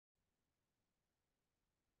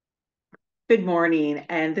Good morning,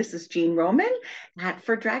 and this is Jean Roman at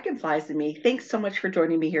For Dragonflies and Me. Thanks so much for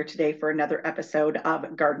joining me here today for another episode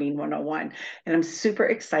of Gardening 101. And I'm super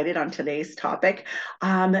excited on today's topic.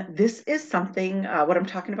 This is something, what I'm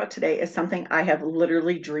talking about today is something I have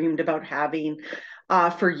literally dreamed about having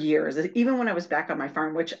for years, even when I was back on my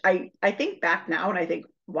farm, which I think back now and I think,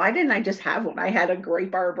 why didn't I just have one? I had a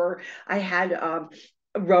grape arbor. I had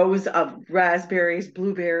rows of raspberries,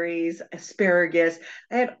 blueberries, asparagus.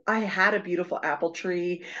 I had a beautiful apple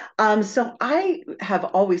tree. So I have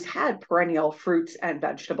always had perennial fruits and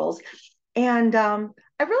vegetables. And I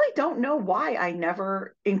really don't know why I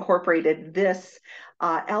never incorporated this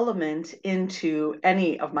element into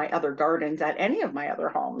any of my other gardens at any of my other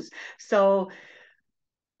homes. So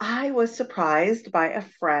I was surprised by a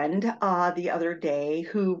friend the other day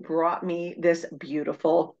who brought me this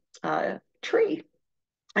beautiful tree.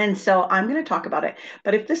 And so I'm going to talk about it.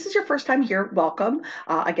 But if this is your first time here, welcome.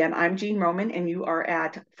 Again, I'm Jean Roman, and you are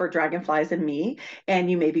at For Dragonflies and Me. And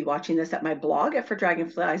you may be watching this at my blog at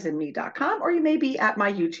fordragonfliesandme.com, or you may be at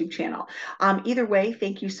my YouTube channel. Either way,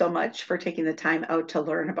 thank you so much for taking the time out to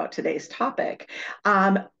learn about today's topic.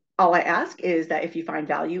 Um, all I ask is that if you find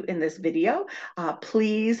value in this video,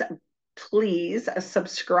 please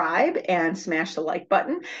subscribe and smash the like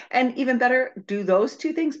button. And even better, do those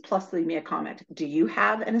two things plus leave me a comment. Do you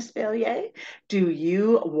have an espalier? Do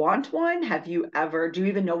you want one? Do you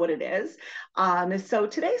even know what it is? So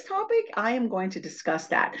today's topic, I am going to discuss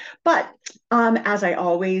that. But as I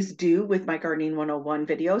always do with my Gardening 101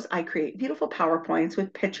 videos, I create beautiful PowerPoints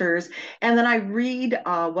with pictures, and then I read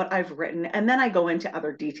what I've written, and then I go into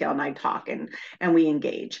other detail and I talk and we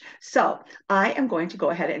engage. So I am going to go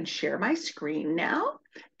ahead and share my screen now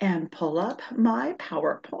and pull up my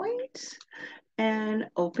PowerPoint and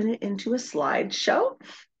open it into a slideshow.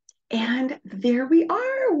 And there we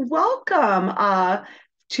are. Welcome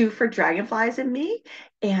to For Dragonflies and Me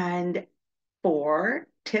and for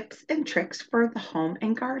tips and tricks for the home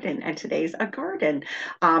and garden. And today's a garden.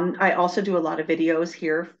 I also do a lot of videos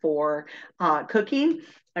here for cooking.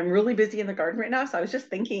 I'm really busy in the garden right now. So I was just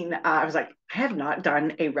thinking, I was like, I have not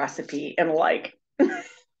done a recipe in like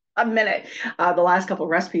a minute. The last couple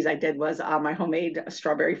of recipes I did was my homemade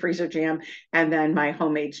strawberry freezer jam and then my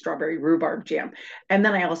homemade strawberry rhubarb jam. And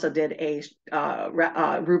then I also did a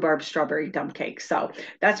rhubarb strawberry dump cake. So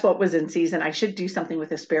that's what was in season. I should do something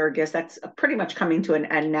with asparagus. That's pretty much coming to an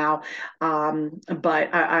end now. But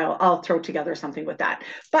I'll throw together something with that.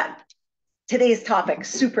 But today's topic,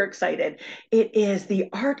 super excited. It is the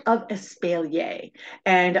art of espalier.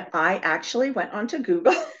 And I actually went onto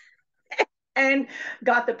Google and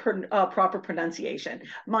got the proper pronunciation.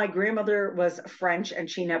 My grandmother was French and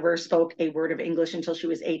she never spoke a word of English until she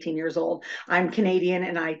was 18 years old. I'm Canadian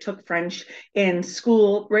and I took French in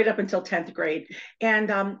school right up until 10th grade.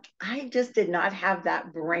 And I just did not have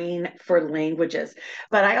that brain for languages.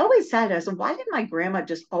 But I always said, as why did my grandma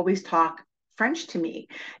just always talk French to me?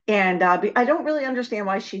 And I don't really understand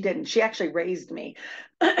why she didn't. She actually raised me.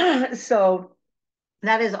 So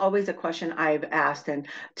that is always a question I've asked. And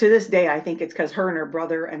to this day, I think it's because her and her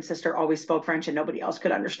brother and sister always spoke French and nobody else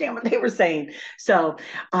could understand what they were saying. So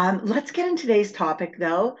let's get into today's topic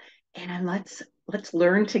though, and let's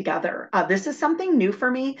learn together. This is something new for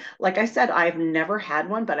me. Like I said, I've never had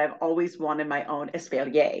one, but I've always wanted my own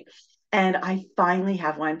espalier. And I finally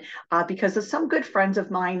have one because of some good friends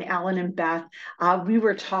of mine, Alan and Beth. We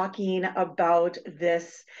were talking about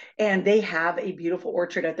this, and they have a beautiful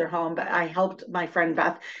orchard at their home. But I helped my friend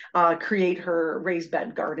Beth create her raised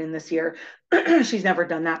bed garden this year. She's never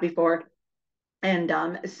done that before.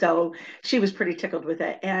 And so she was pretty tickled with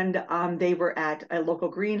it. And they were at a local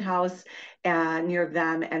greenhouse near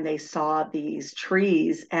them, and they saw these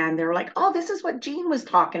trees, and they're like, "Oh, this is what Jean was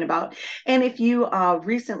talking about." And if you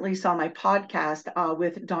recently saw my podcast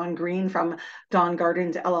with Dawn Green from Dawn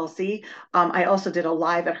Gardens LLC, I also did a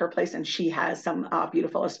live at her place, and she has some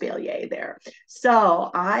beautiful espalier there. So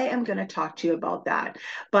I am going to talk to you about that.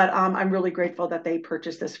 But I'm really grateful that they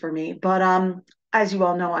purchased this for me. But as you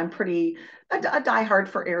all know, I'm pretty a diehard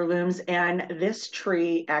for heirlooms, and this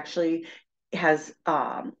tree actually has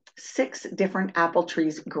six different apple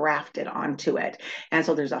trees grafted onto it. And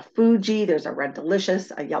so there's a Fuji, there's a red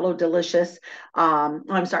delicious, a yellow delicious,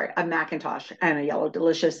 I'm sorry, a Macintosh and a yellow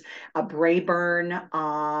delicious, a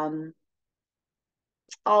Brayburn,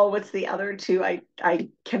 Oh, what's the other two? I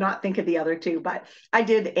cannot think of the other two, but I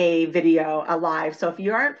did a video, a live. So if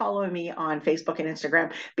you aren't following me on Facebook and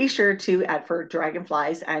Instagram, be sure to add for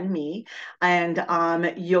Dragonflies and me,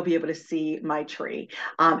 and you'll be able to see my tree.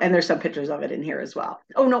 And there's some pictures of it in here as well.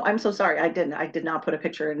 Oh no, I'm so sorry. I didn't. I did not put a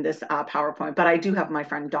picture in this PowerPoint, but I do have my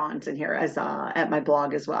friend Dawn's in here as at my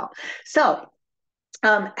blog as well. So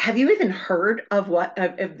have you even heard of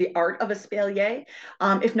of the art of espalier?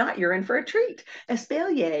 If not, you're in for a treat.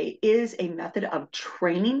 Espalier is a method of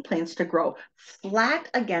training plants to grow flat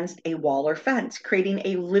against a wall or fence, creating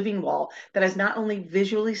a living wall that is not only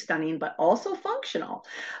visually stunning but also functional.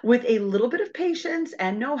 With a little bit of patience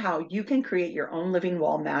and know-how, you can create your own living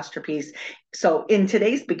wall masterpiece. So, in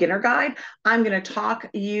today's beginner guide, I'm going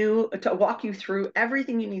to walk you through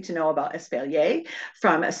everything you need to know about espalier,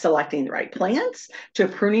 from selecting the right plants to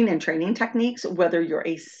pruning and training techniques. Whether you're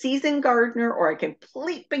a seasoned gardener or a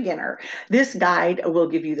complete beginner, this guide will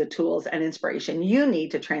give you the tools and inspiration you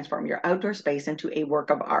need to transform your outdoor space into a work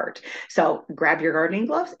of art. So grab your gardening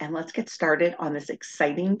gloves and let's get started on this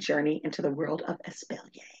exciting journey into the world of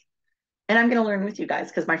espalier. And I'm going to learn with you guys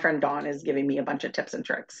because my friend Dawn is giving me a bunch of tips and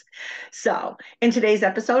tricks. So, in today's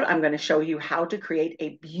episode, I'm going to show you how to create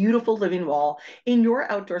a beautiful living wall in your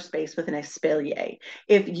outdoor space with an espalier.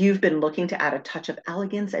 If you've been looking to add a touch of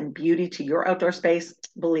elegance and beauty to your outdoor space,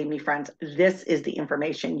 believe me, friends, this is the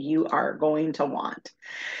information you are going to want.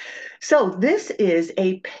 So, this is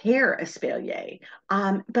a pear espalier,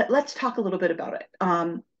 but let's talk a little bit about it.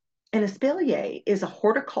 An espalier is a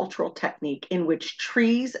horticultural technique in which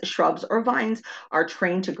trees, shrubs, or vines are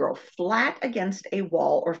trained to grow flat against a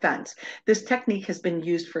wall or fence. This technique has been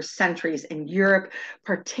used for centuries in Europe,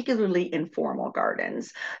 particularly in formal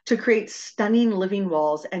gardens, to create stunning living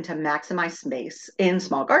walls and to maximize space in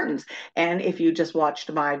small gardens. And if you just watched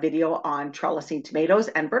my video on trellising tomatoes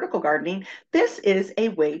and vertical gardening, this is a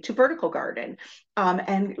way to vertical garden.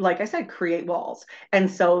 And like I said, create walls. And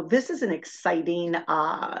so this is an exciting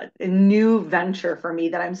new venture for me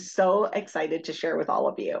that I'm so excited to share with all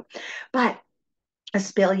of you. But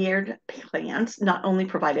espaliered plants not only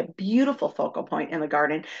provide a beautiful focal point in the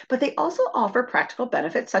garden, but they also offer practical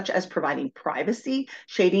benefits such as providing privacy,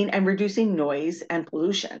 shading, and reducing noise and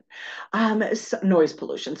pollution. Noise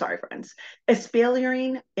pollution, sorry, friends.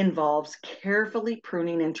 Espaliering involves carefully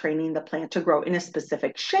pruning and training the plant to grow in a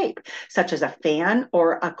specific shape, such as a fan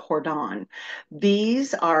or a cordon.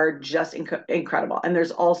 These are just incredible. And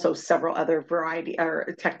there's also several other variety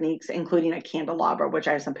or techniques, including a candelabra, which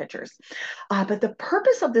I have some pictures. But the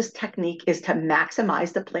purpose of this technique is to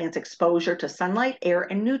maximize the plant's exposure to sunlight, air,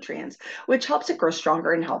 and nutrients, which helps it grow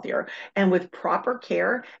stronger and healthier. And with proper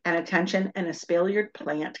care and attention, an espaliered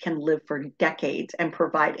plant can live for decades and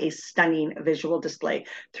provide a stunning visual display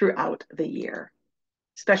throughout the year,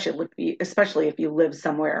 especially if you live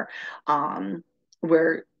somewhere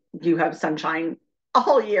where you have sunshine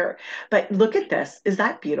all year. But look at this. Is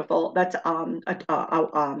that beautiful? That's oh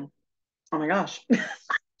my gosh.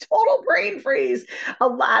 Total brain freeze. A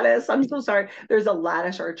lattice. I'm so sorry. There's a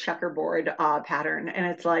lattice or a checkerboard pattern, and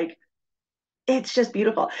it's like it's just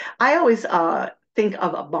beautiful. I always think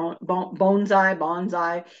of a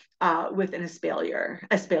bonsai with an espalier.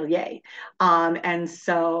 And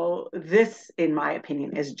so this, in my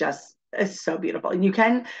opinion, is just is so beautiful. And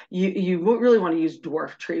you really want to use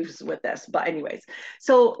dwarf trees with this. But anyways,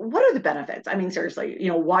 so what are the benefits? I mean, seriously,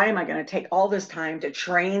 why am I going to take all this time to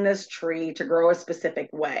train this tree to grow a specific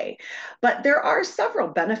way? But there are several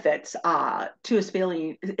benefits to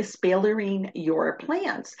espaliering your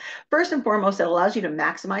plants. First and foremost, it allows you to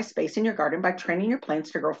maximize space in your garden by training your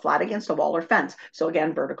plants to grow flat against a wall or fence. So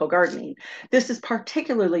again, vertical gardening. This is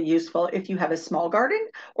particularly useful if you have a small garden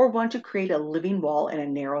or want to create a living wall in a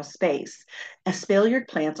narrow space. Espaliered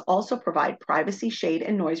plants also provide privacy, shade,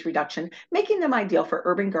 and noise reduction, making them ideal for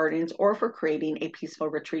urban gardens or for creating a peaceful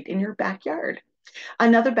retreat in your backyard.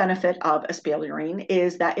 Another benefit of espaliering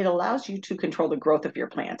is that it allows you to control the growth of your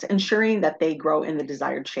plants, ensuring that they grow in the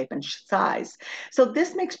desired shape and size. So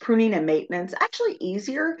this makes pruning and maintenance actually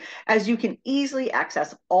easier, as you can easily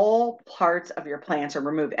access all parts of your plants and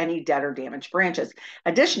remove any dead or damaged branches.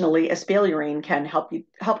 Additionally, espaliering can help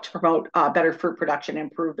to promote better fruit production and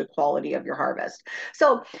improve the quality of your harvest.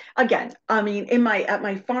 So again, I mean, at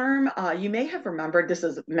my farm, you may have remembered this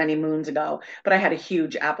is many moons ago, but I had a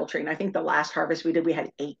huge apple tree, and I think the last harvest we had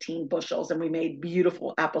 18 bushels, and we made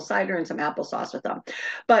beautiful apple cider and some applesauce with them.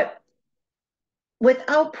 But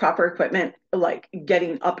without proper equipment, like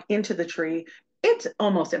getting up into the tree, it's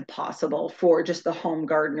almost impossible for just the home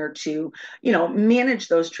gardener to, manage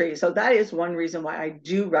those trees. So that is one reason why I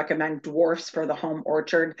do recommend dwarfs for the home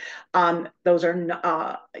orchard. Those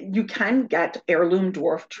are, you can get heirloom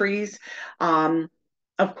dwarf trees. Um,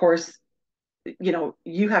 of course,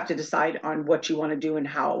 you have to decide on what you want to do and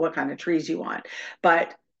what kind of trees you want.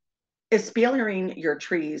 But espaliering your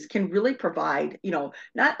trees can really provide,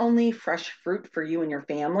 not only fresh fruit for you and your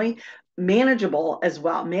family, manageable as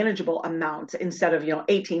well, manageable amounts instead of,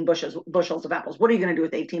 18 bushels of apples. What are you going to do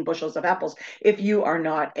with 18 bushels of apples if you are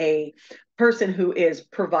not a person who is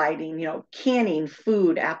providing, canning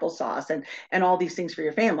food, applesauce, and all these things for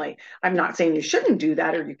your family? I'm not saying you shouldn't do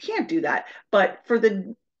that or you can't do that, but for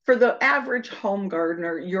the average home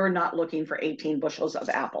gardener, you're not looking for 18 bushels of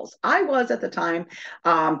apples. I was at the time,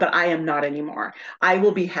 but I am not anymore. I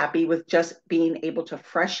will be happy with just being able to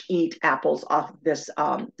fresh eat apples off this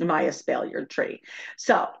my espalier tree.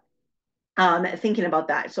 So thinking about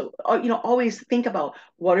that. So, always think about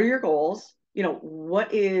what are your goals?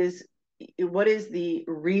 What is the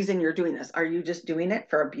reason you're doing this? Are you just doing it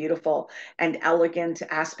for a beautiful and elegant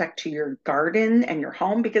aspect to your garden and your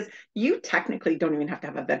home? Because you technically don't even have to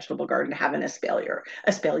have a vegetable garden to have an espalier.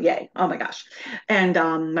 Oh my gosh. And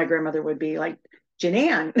my grandmother would be like,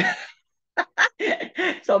 Janann,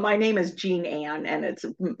 so my name is Jean Ann, and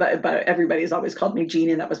but everybody's always called me Jean,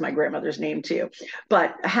 and that was my grandmother's name too.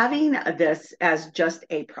 But having this as just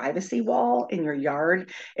a privacy wall in your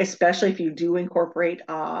yard, especially if you do incorporate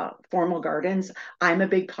formal gardens, I'm a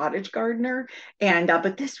big cottage gardener, and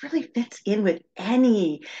but this really fits in with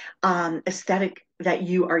any aesthetic that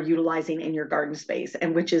you are utilizing in your garden space,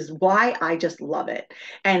 and which is why I just love it.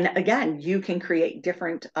 And again, you can create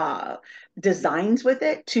different designs with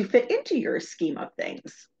it to fit into your scheme of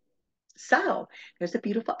things. So there's the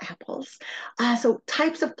beautiful apples. So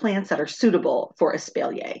types of plants that are suitable for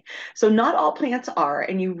espalier. So not all plants are,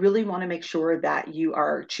 and you really want to make sure that you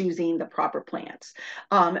are choosing the proper plants.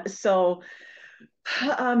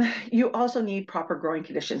 You also need proper growing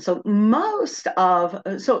conditions. So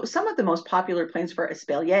some of the most popular plants for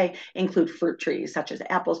espalier include fruit trees such as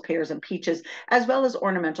apples, pears, and peaches, as well as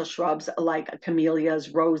ornamental shrubs like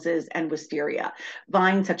camellias, roses, and wisteria.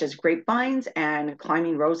 Vines such as grapevines and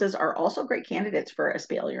climbing roses are also great candidates for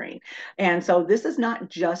espaliering. And so this is not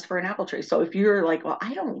just for an apple tree. So if you're like, well,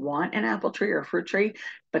 I don't want an apple tree or a fruit tree,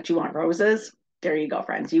 but you want roses, there you go,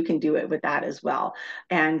 friends. You can do it with that as well,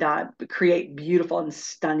 and create beautiful and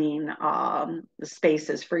stunning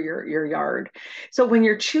spaces for your yard. So when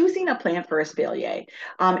you're choosing a plant for espalier,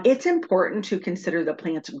 it's important to consider the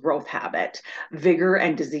plant's growth habit, vigor,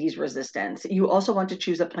 and disease resistance. You also want to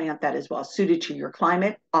choose a plant that is well suited to your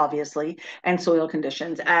climate, obviously, and soil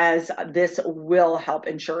conditions, as this will help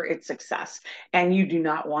ensure its success. And you do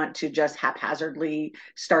not want to just haphazardly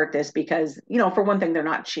start this because, for one thing, they're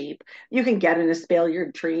not cheap. You can get an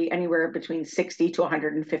espalier tree anywhere between $60 to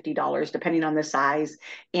 $150, depending on the size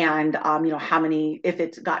and how many, if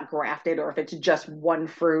it's got grafted or if it's just one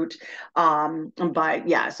fruit. But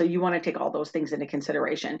yeah, so you want to take all those things into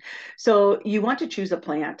consideration. So you want to choose a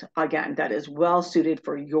plant again that is well suited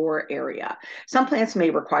for your area. Some plants may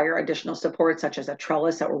require additional support, such as a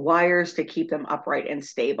trellis or wires to keep them upright and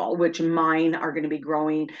stable, which mine are going to be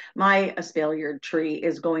growing. My espalier tree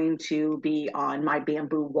is going to be on my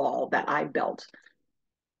bamboo wall that I built.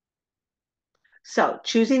 So,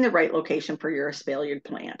 choosing the right location for your espaliered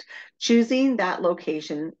plant. Choosing that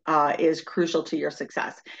location is crucial to your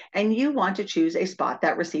success. And you want to choose a spot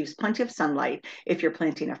that receives plenty of sunlight. If you're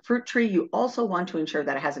planting a fruit tree, you also want to ensure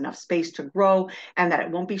that it has enough space to grow and that it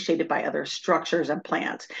won't be shaded by other structures and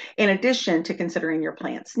plants. In addition to considering your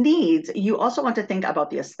plant's needs, you also want to think about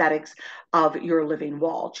the aesthetics of your living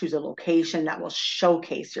wall. Choose a location that will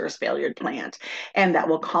showcase your espaliered plant and that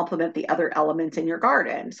will complement the other elements in your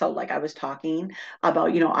garden. So, like I was talking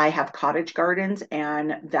about, I have cottage gardens,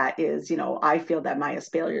 and that is, I feel that my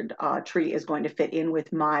espaliered tree is going to fit in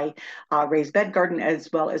with my raised bed garden as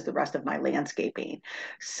well as the rest of my landscaping.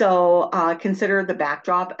 So consider the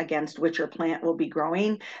backdrop against which your plant will be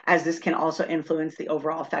growing, as this can also influence the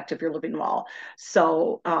overall effect of your living wall.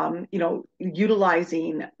 So,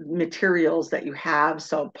 utilizing materials that you have,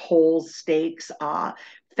 so poles, stakes,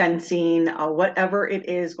 fencing, whatever it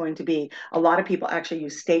is going to be. A lot of people actually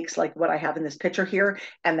use stakes like what I have in this picture here,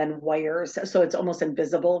 and then wires, so it's almost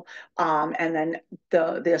invisible. And then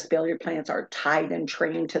the espalier plants are tied and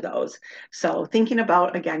trained to those. So thinking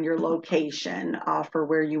about, again, your location for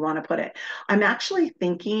where you want to put it. I'm actually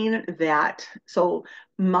thinking that, so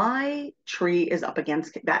my tree is up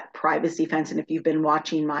against that privacy fence. And if you've been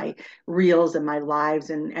watching my reels and my lives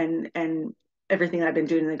and everything that I've been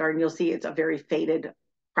doing in the garden, you'll see it's a very faded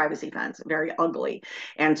privacy fence, very ugly.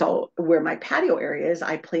 And so where my patio area is,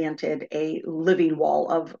 I planted a living wall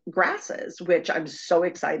of grasses, which I'm so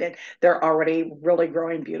excited. They're already really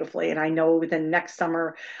growing beautifully. And I know within next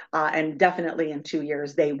summer and definitely in 2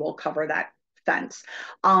 years, they will cover that fence.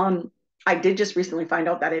 I did just recently find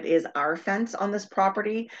out that it is our fence on this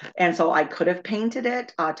property. And so I could have painted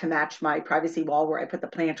it to match my privacy wall where I put the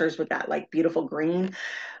planters with that like beautiful green.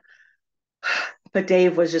 But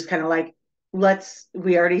Dave was just kind of like,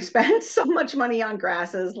 we already spent so much money on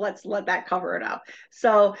grasses. Let's let that cover it up.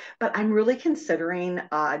 So, but I'm really considering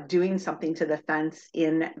doing something to the fence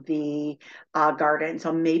in the garden.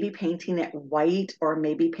 So maybe painting it white or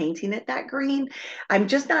maybe painting it that green. I'm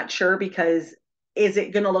just not sure because is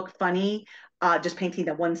it going to look funny? Just painting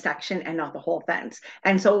the one section and not the whole fence.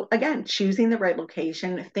 And so, again, choosing the right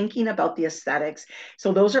location, thinking about the aesthetics.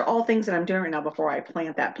 So, those are all things that I'm doing right now before I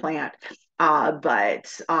plant that plant.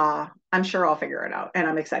 But I'm sure I'll figure it out, and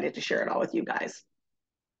I'm excited to share it all with you guys.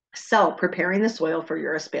 So, preparing the soil for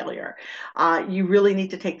your espalier. You really need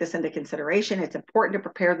to take this into consideration. It's important to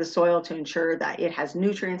prepare the soil to ensure that it has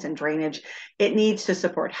nutrients and drainage. It needs to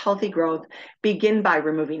support healthy growth. Begin by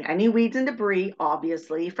removing any weeds and debris,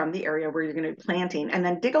 obviously, from the area where you're going to be planting, and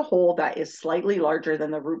then dig a hole that is slightly larger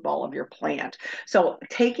than the root ball of your plant. So,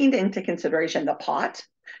 taking into consideration the pot.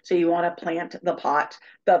 So you want to plant the pot,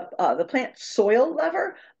 the plant soil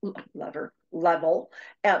level,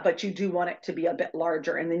 but you do want it to be a bit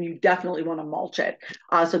larger, and then you definitely want to mulch it.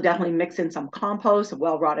 So definitely mix in some compost,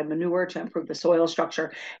 well-rotted manure to improve the soil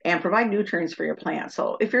structure and provide nutrients for your plant.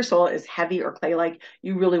 So if your soil is heavy or clay-like,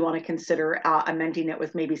 you really want to consider amending it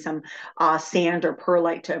with maybe some sand or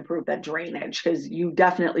perlite to improve the drainage, because you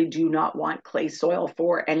definitely do not want clay soil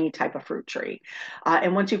for any type of fruit tree.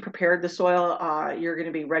 And once you've prepared the soil, you're going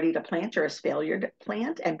to be ready to plant your espalier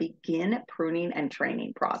plant and begin pruning and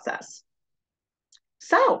training process.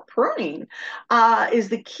 So, pruning is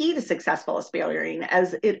the key to successful espaliering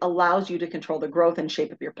as it allows you to control the growth and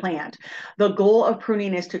shape of your plant. The goal of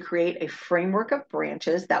pruning is to create a framework of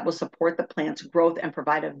branches that will support the plant's growth and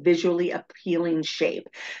provide a visually appealing shape.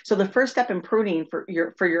 So, the first step in pruning for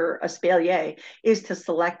your espalier is to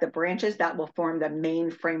select the branches that will form the main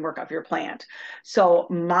framework of your plant. So,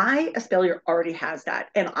 my espalier already has that,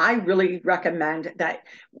 and I really recommend that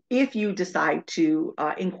if you decide to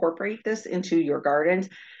incorporate this into your gardens,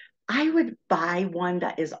 I would buy one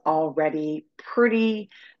that is already pretty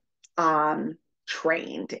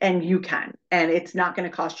trained, and you can, and it's not going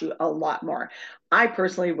to cost you a lot more. I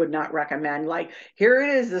personally would not recommend, like, here it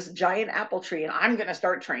is, this giant apple tree, and I'm going to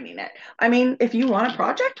start training it. I mean, if you want a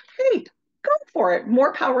project, hey, go for it.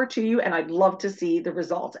 More power to you. And I'd love to see the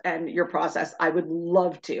results and your process. I would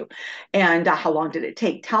love to. And how long did it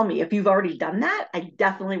take? Tell me. If you've already done that, I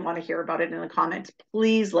definitely want to hear about it in the comments.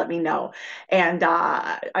 Please let me know. And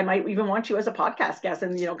I might even want you as a podcast guest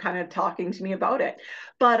and, kind of talking to me about it.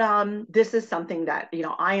 But this is something that,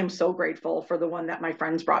 I am so grateful for the one that my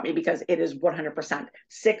friends brought me, because it is 100%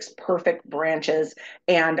 6 perfect branches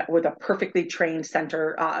and with a perfectly trained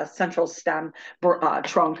central stem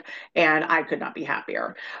trunk. And I could not be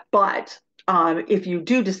happier. But if you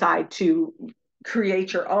do decide to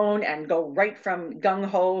create your own and go right from gung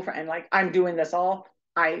ho and like, I'm doing this all,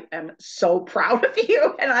 I am so proud of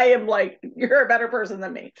you. And I am like, you're a better person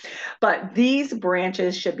than me. But these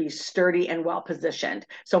branches should be sturdy and well positioned.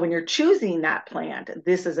 So when you're choosing that plant,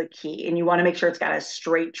 this is a key. And you want to make sure it's got a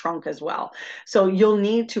straight trunk as well. So you'll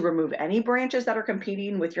need to remove any branches that are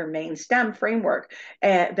competing with your main stem framework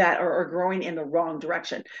that are growing in the wrong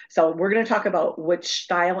direction. So we're going to talk about which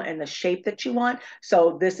style and the shape that you want.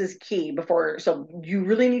 So this is key so you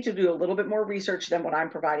really need to do a little bit more research than what I'm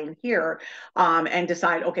providing here, and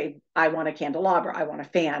decide, okay, I want a candelabra, I want a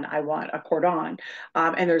fan, I want a cordon,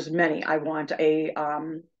 and there's many. I want a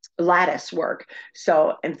lattice work.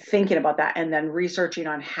 So, and thinking about that, and then researching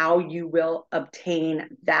on how you will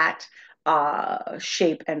obtain that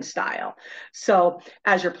shape and style. So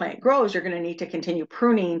as your plant grows, you're going to need to continue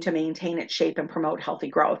pruning to maintain its shape and promote healthy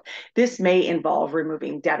growth. This may involve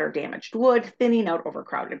removing dead or damaged wood, thinning out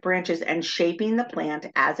overcrowded branches, and shaping the plant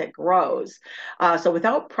as it grows. So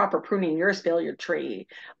without proper pruning, your espalier tree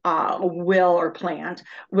plant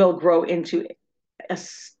will grow into a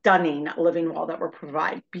stunning living wall that will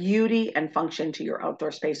provide beauty and function to your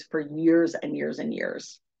outdoor space for years and years and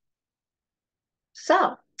years.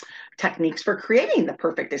 So techniques for creating the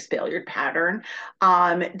perfect espalier pattern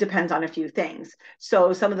depends on a few things.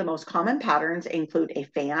 So some of the most common patterns include a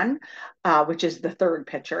fan, which is the third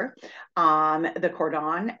picture, the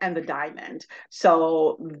cordon, and the diamond.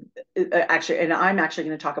 So actually, and I'm actually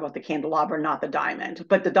going to talk about the candelabra, not the diamond,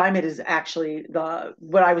 but the diamond is actually the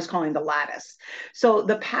what I was calling the lattice. So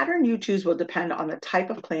the pattern you choose will depend on the type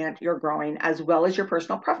of plant you're growing, as well as your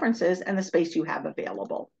personal preferences and the space you have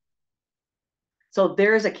available. So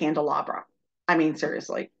there's a candelabra. I mean,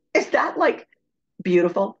 seriously, is that like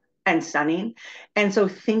beautiful and stunning? And so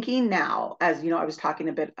thinking now, as you know, I was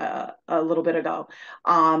talking a little bit ago,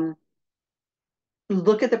 um,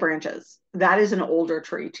 look at the branches. That is an older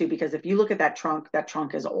tree too, because if you look at that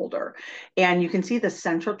trunk is older. And you can see the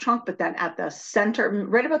central trunk, but then at the center,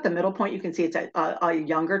 right about the middle point, you can see it's a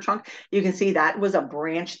younger trunk. You can see that was a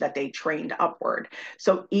branch that they trained upward.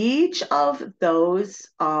 So each of those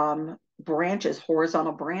branches,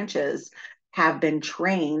 horizontal branches, have been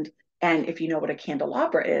trained. And if you know what a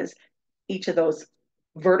candelabra is, each of those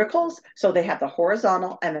verticals, so they have the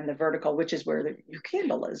horizontal and then the vertical, which is where your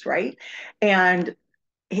candle is, right? And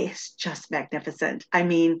it's just magnificent. I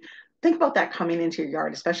mean, think about that coming into your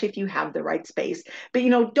yard, especially if you have the right space. But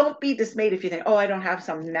don't be dismayed if you think, oh, I don't have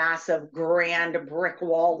some massive grand brick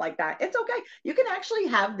wall like that. It's okay. You can actually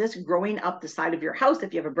have this growing up the side of your house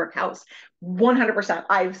if you have a brick house. 100%.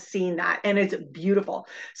 I've seen that and it's beautiful.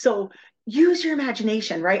 So use your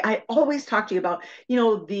imagination, right? I always talk to you about,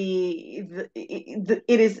 it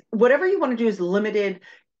is whatever you want to do is limited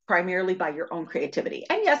primarily by your own creativity.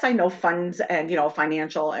 And yes, I know funds and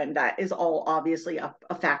financial, and that is all obviously a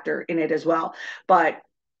factor in it as well. But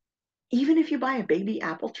even if you buy a baby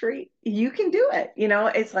apple tree, you can do it.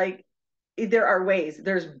 It's like there are ways.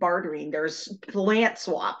 There's bartering, there's plant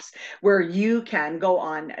swaps where you can go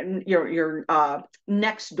on your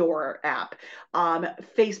next door app,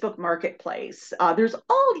 Facebook marketplace. There's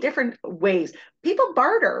all different ways people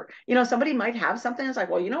barter. Somebody might have something that's like,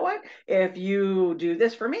 well, you know what, if you do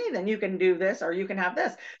this for me, then you can do this or you can have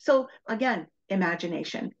this. So again,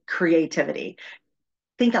 imagination, creativity,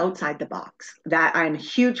 think outside the box. That I'm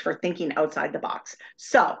huge for thinking outside the box.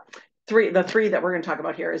 So the three that we're going to talk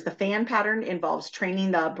about here is the fan pattern involves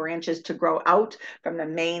training the branches to grow out from the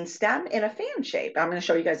main stem in a fan shape. I'm going to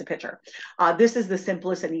show you guys a picture. This is the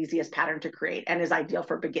simplest and easiest pattern to create and is ideal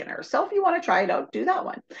for beginners. So if you want to try it out, do that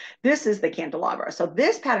one. This is the candelabra. So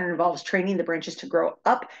this pattern involves training the branches to grow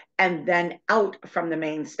up and then out from the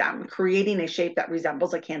main stem, creating a shape that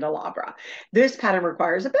resembles a candelabra. This pattern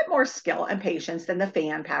requires a bit more skill and patience than the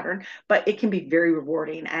fan pattern, but it can be very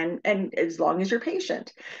rewarding and as long as you're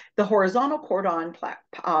patient. The horizontal cordon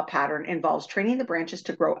pattern involves training the branches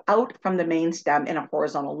to grow out from the main stem in a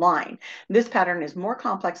horizontal line. This pattern is more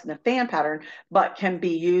complex than the fan pattern, but can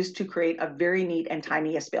be used to create a very neat and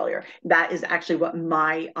tiny espalier. That is actually what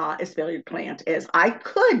my espalier plant is. I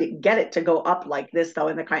could get it to go up like this, though,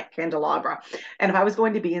 in the candelabra. And if I was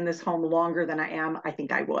going to be in this home longer than I am, I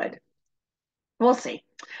think I would. We'll see.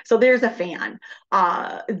 So there's a fan.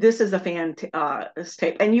 This is a fan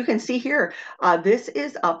tape. And you can see here, this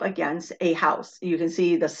is up against a house. You can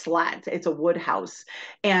see the slats. It's a wood house.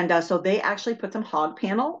 And so they actually put some hog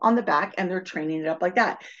panel on the back and they're training it up like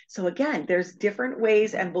that. So again, there's different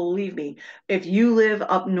ways. And believe me, if you live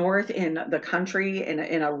up north in the country,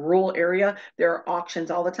 in a rural area, there are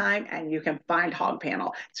auctions all the time and you can find hog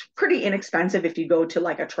panel. It's pretty inexpensive if you go to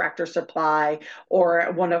like a Tractor Supply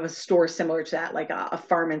or one of a store similar to that, like a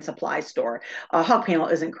farm and supply store. A hog panel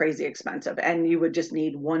isn't crazy expensive, and you would just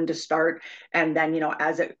need one to start, and then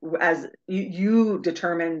as you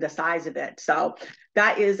determine the size of it. So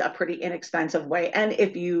that is a pretty inexpensive way. And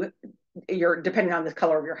if you're depending on the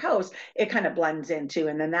color of your house, it kind of blends into,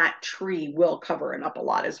 and then that tree will cover it up a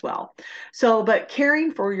lot as well. So, but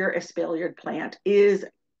caring for your espaliered plant is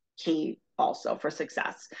key also for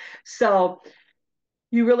success. So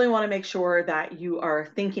you really want to make sure that you are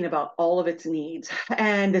thinking about all of its needs.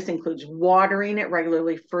 And this includes watering it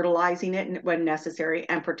regularly, fertilizing it when necessary,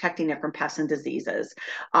 and protecting it from pests and diseases.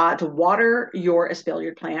 To water your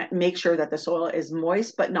espalier plant, make sure that the soil is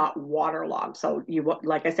moist but not waterlogged. So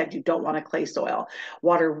like I said, you don't want a clay soil.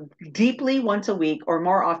 Water deeply once a week or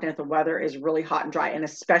more often if the weather is really hot and dry. And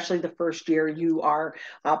especially the first year you are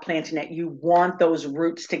planting it, you want those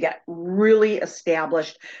roots to get really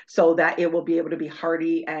established so that it will be able to be hardy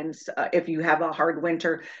hardy. And if you have a hard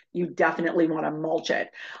winter, you definitely want to mulch it.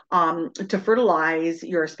 To fertilize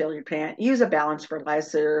your espalier plant, use a balanced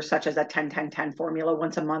fertilizer such as a 10-10-10 formula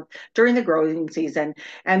once a month during the growing season.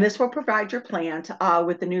 And this will provide your plant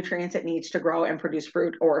with the nutrients it needs to grow and produce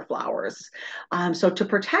fruit or flowers. So to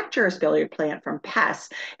protect your espalier plant from pests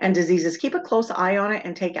and diseases, keep a close eye on it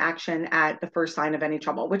and take action at the first sign of any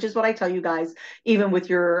trouble, which is what I tell you guys, even with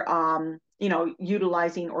your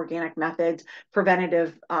utilizing organic methods.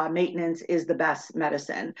 Preventative maintenance is the best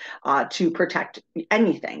medicine to protect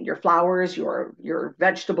anything, your flowers, your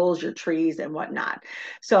vegetables, your trees, and whatnot.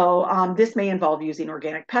 So this may involve using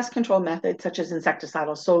organic pest control methods such as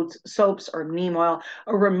insecticidal soaps or neem oil,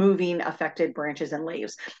 or removing affected branches and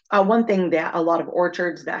leaves. One thing that a lot of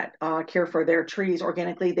orchards that care for their trees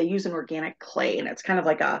organically, they use an organic clay, and it's kind of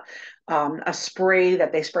like a spray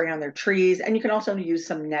that they spray on their trees. And you can also use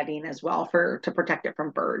some netting as well to protect it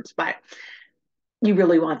from birds. But you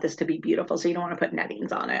really want this to be beautiful, so you don't want to put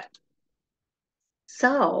nettings on it.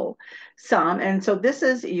 So this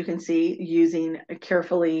is, you can see, using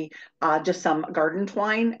carefully just some garden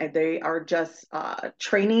twine. They are just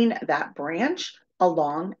training that branch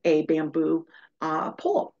along a bamboo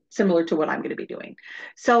pole, similar to what I'm going to be doing.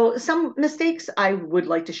 So some mistakes I would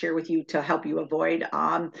like to share with you to help you avoid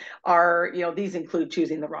are, these include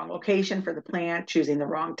choosing the wrong location for the plant, choosing the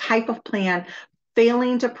wrong type of plant,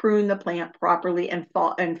 failing to prune the plant properly, and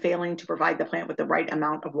failing to provide the plant with the right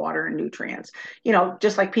amount of water and nutrients.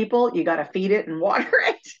 Just like people, you got to feed it and water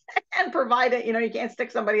it and provide it. You can't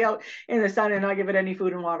stick somebody out in the sun and not give it any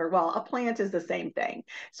food and water. Well, a plant is the same thing.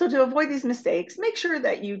 So to avoid these mistakes, make sure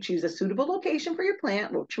that you choose a suitable location for your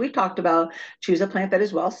plant, which we talked about. Choose a plant that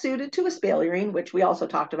is well suited to espaliering, which we also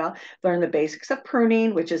talked about. Learn the basics of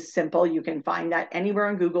pruning, which is simple. You can find that anywhere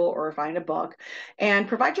on Google or find a book. And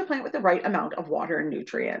provide your plant with the right amount of water and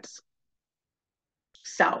nutrients.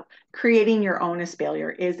 So creating your own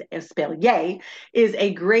espalier is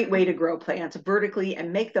a great way to grow plants vertically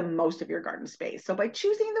and make the most of your garden space. So by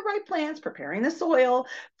choosing the right plants, preparing the soil,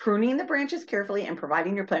 pruning the branches carefully, and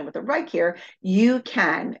providing your plant with the right care, you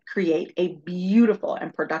can create a beautiful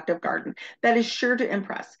and productive garden that is sure to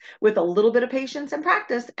impress. With a little bit of patience and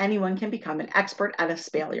practice, anyone can become an expert at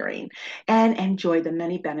espaliering and enjoy the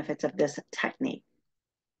many benefits of this technique.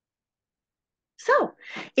 So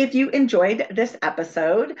if you enjoyed this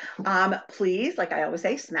episode, please, like I always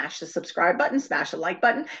say, smash the subscribe button, smash the like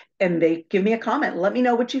button, and give me a comment. Let me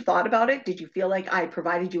know what you thought about it. Did you feel like I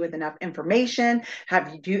provided you with enough information?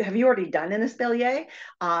 Have you already done an espalier?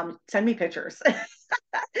 Send me pictures.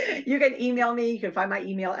 You can email me. You can find my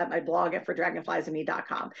email at my blog at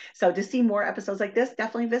fordragonfliesandme.com. So to see more episodes like this,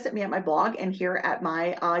 definitely visit me at my blog and here at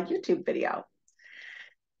my YouTube video.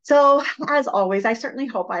 So, as always, I certainly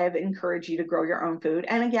hope I have encouraged you to grow your own food.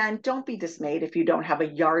 And again, don't be dismayed if you don't have a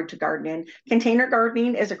yard to garden in. Container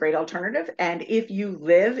gardening is a great alternative. And if you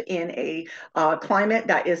live in a climate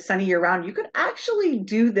that is sunny year round, you could actually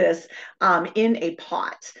do this in a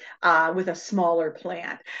pot with a smaller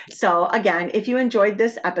plant. So, again, if you enjoyed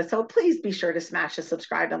this episode, please be sure to smash the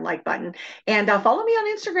subscribe and like button. And follow me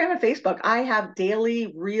on Instagram and Facebook. I have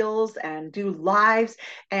daily reels and do lives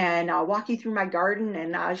and walk you through my garden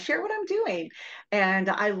and share what I'm doing. And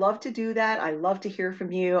I love to do that. I love to hear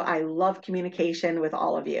from you. I love communication with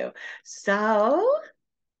all of you. So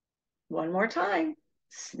one more time,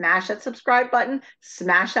 smash that subscribe button,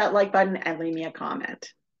 smash that like button, and leave me a comment.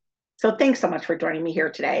 So thanks so much for joining me here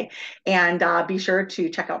today. And be sure to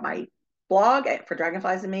check out my blog for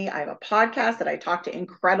Dragonflies and Me. I have a podcast that I talk to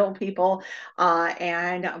incredible people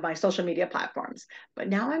and my social media platforms. But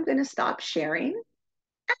now I'm going to stop sharing.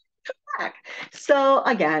 So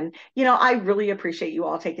again, I really appreciate you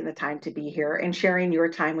all taking the time to be here and sharing your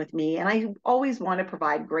time with me. And I always want to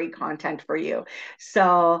provide great content for you.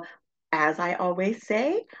 So as I always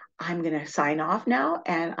say, I'm going to sign off now.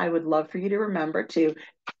 And I would love for you to remember to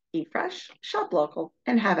eat fresh, shop local,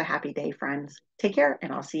 and have a happy day, friends. Take care,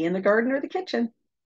 and I'll see you in the garden or the kitchen.